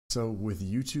So with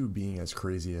YouTube being as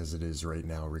crazy as it is right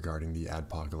now regarding the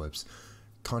adpocalypse,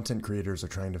 content creators are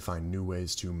trying to find new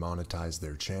ways to monetize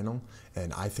their channel,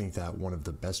 and I think that one of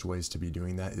the best ways to be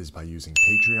doing that is by using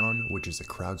Patreon, which is a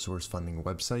crowdsource funding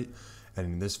website. And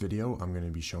in this video, I'm going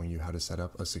to be showing you how to set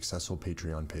up a successful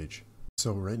Patreon page.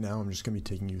 So right now, I'm just going to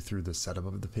be taking you through the setup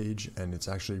of the page, and it's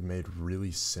actually made really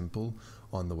simple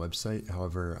on the website.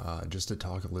 However, just to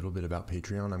talk a little bit about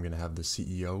Patreon, I'm going to have the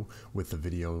CEO with the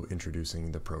video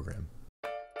introducing the program.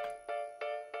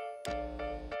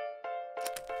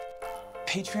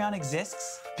 Patreon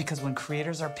exists because when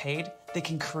creators are paid, they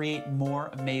can create more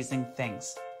amazing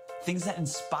things. Things that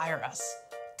inspire us,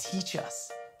 teach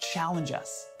us, challenge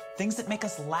us, things that make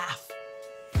us laugh.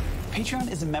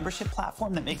 Patreon is a membership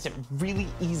platform that makes it really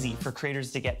easy for creators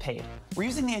to get paid. We're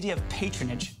using the idea of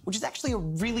patronage, which is actually a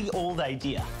really old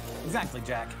idea. Exactly,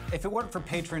 Jack. If it weren't for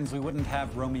patrons, we wouldn't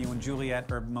have Romeo and Juliet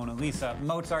or Mona Lisa.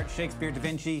 Mozart, Shakespeare, Da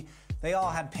Vinci, they all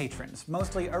had patrons,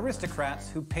 mostly aristocrats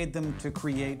who paid them to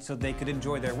create so they could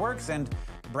enjoy their works and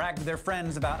brag to their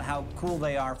friends about how cool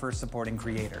they are for supporting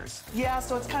creators. Yeah,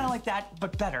 so it's kind of like that,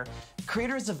 but better.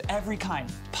 Creators of every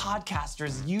kind,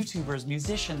 podcasters, YouTubers,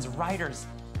 musicians, writers,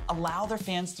 allow their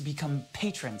fans to become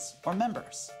patrons or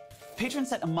members. Patrons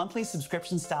set a monthly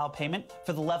subscription style payment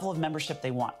for the level of membership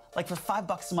they want. Like for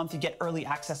 $5 a month, you get early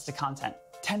access to content.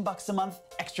 $10 a month,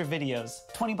 extra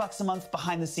videos. $20 a month,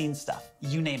 behind the scenes stuff.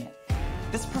 You name it.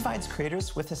 This provides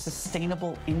creators with a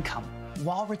sustainable income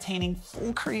while retaining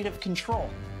full creative control.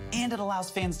 And it allows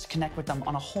fans to connect with them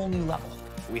on a whole new level.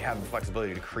 We have the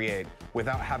flexibility to create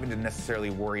without having to necessarily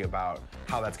worry about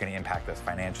how that's going to impact us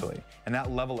financially. And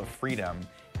that level of freedom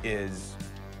is,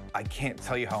 I can't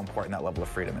tell you how important that level of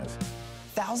freedom is.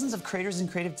 Thousands of creators and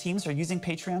creative teams are using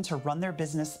Patreon to run their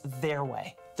business their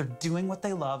way. They're doing what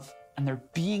they love, and they're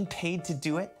being paid to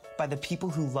do it by the people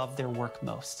who love their work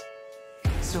most.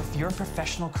 So if you're a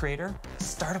professional creator,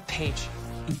 start a page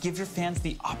and give your fans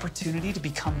the opportunity to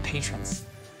become patrons.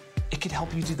 It could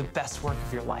help you do the best work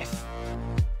of your life.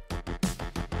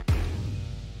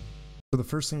 So the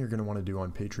first thing you're going to want to do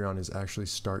on Patreon is actually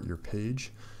start your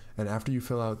page. And after you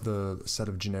fill out the set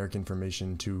of generic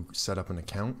information to set up an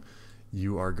account,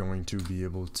 you are going to be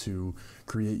able to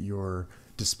create your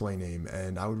display name.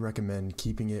 And I would recommend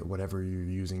keeping it whatever you're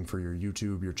using for your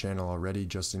YouTube, your channel already,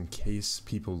 just in case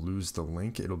people lose the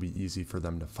link. It'll be easy for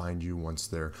them to find you once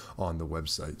they're on the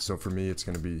website. So for me, it's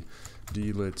going to be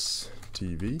DLitz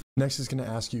TV. Next is going to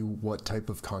ask you what type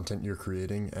of content you're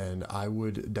creating, and I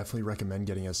would definitely recommend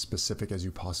getting as specific as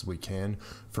you possibly can.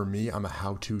 For me, I'm a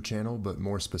how-to channel, but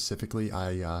more specifically,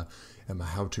 I am a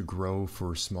how to grow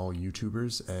for small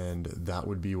YouTubers, and that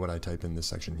would be what I type in this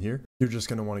section here. You're just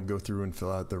going to want to go through and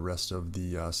fill out the rest of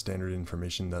the standard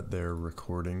information that they're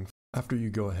recording. After you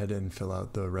go ahead and fill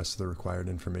out the rest of the required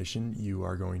information, you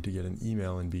are going to get an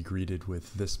email and be greeted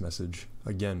with this message,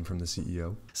 again from the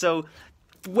CEO. So,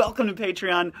 welcome to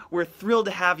Patreon. We're thrilled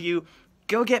to have you.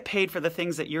 Go get paid for the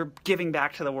things that you're giving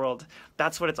back to the world.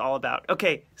 That's what it's all about.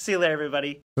 Okay, see you later,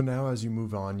 everybody. So now as you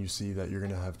move on, you see that you're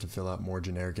going to have to fill out more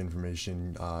generic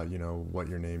information, you know, what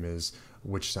your name is,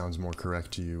 which sounds more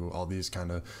correct to you, all these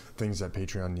kind of things that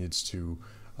Patreon needs to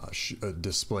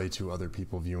display to other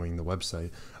people viewing the website.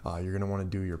 You're going to want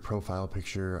to do your profile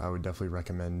picture. I would definitely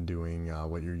recommend doing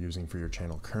what you're using for your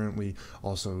channel currently.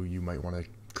 Also, you might want to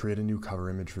create a new cover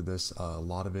image for this. A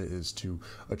lot of it is to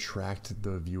attract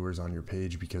the viewers on your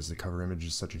page because the cover image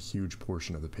is such a huge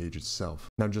portion of the page itself.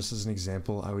 Now, just as an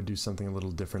example, I would do something a little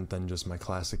different than just my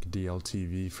classic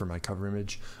DLTV for my cover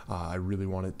image. I really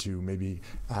wanted to maybe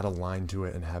add a line to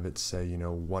it and have it say, you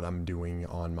know, what I'm doing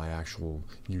on my actual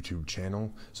YouTube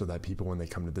channel, so that people, when they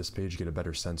come to this page, get a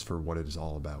better sense for what it is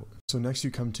all about. So next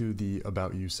you come to the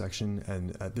About You section,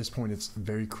 and at this point it's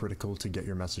very critical to get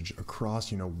your message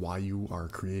across, you know, why you are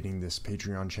creating this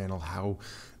Patreon channel, how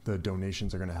the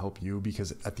donations are going to help you,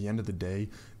 because at the end of the day,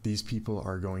 these people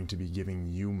are going to be giving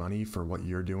you money for what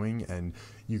you're doing, and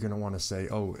you're going to want to say,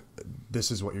 oh,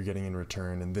 this is what you're getting in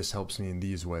return, and this helps me in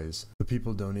these ways. The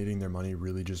people donating their money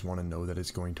really just want to know that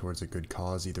it's going towards a good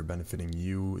cause, either benefiting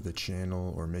you, the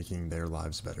channel, or making their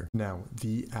lives better. Now,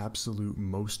 the absolute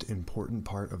most important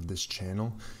part of this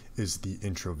channel is the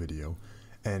intro video.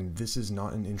 And this is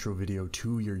not an intro video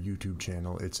to your YouTube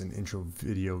channel, it's an intro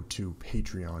video to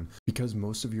Patreon. Because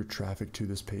most of your traffic to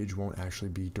this page won't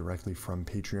actually be directly from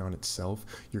Patreon itself,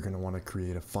 you're going to want to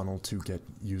create a funnel to get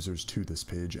users to this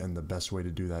page, and the best way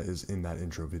to do that is in that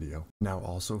intro video. Now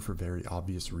also, for very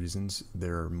obvious reasons,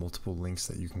 there are multiple links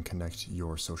that you can connect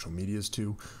your social medias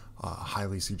to.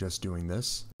 Highly suggest doing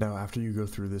this. Now after you go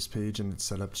through this page and it's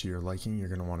set up to your liking, you're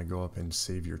going to want to go up and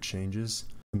save your changes.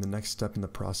 And the next step in the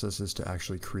process is to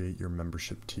actually create your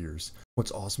membership tiers.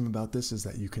 What's awesome about this is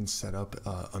that you can set up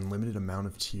an unlimited amount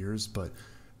of tiers, but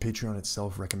Patreon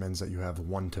itself recommends that you have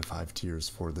 1 to 5 tiers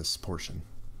for this portion.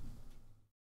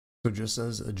 So just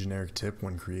as a generic tip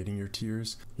when creating your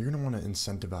tiers, you're going to want to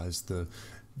incentivize the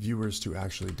viewers to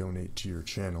actually donate to your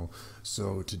channel.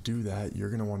 So to do that, you're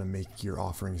going to want to make your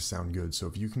offerings sound good. So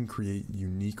if you can create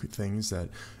unique things that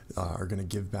are going to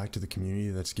give back to the community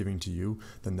that's giving to you,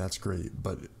 then that's great.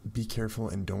 But be careful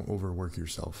and don't overwork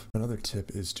yourself. Another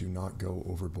tip is to not go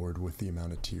overboard with the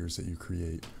amount of tiers that you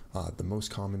create. The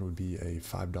most common would be a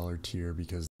 $5 tier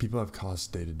because people have costs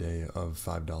day to day of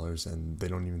 $5 and they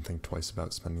don't even think twice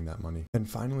about spending that money. And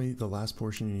finally, the last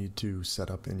portion you need to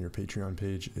set up in your Patreon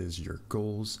page is your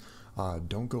goals.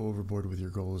 Don't go overboard with your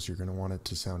goals. You're going to want it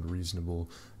to sound reasonable.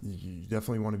 You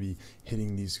definitely want to be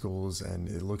hitting these goals, and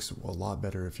it looks a lot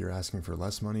better if you're asking for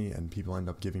less money and people end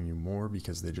up giving you more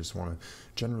because they just want to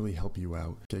generally help you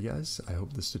out. Okay guys, I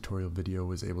hope this tutorial video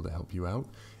was able to help you out.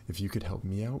 If you could help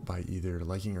me out by either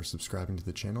liking or subscribing to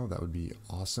the channel, that would be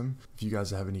awesome. If you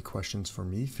guys have any questions for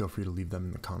me, feel free to leave them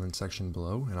in the comment section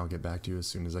below and I'll get back to you as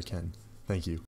soon as I can. Thank you.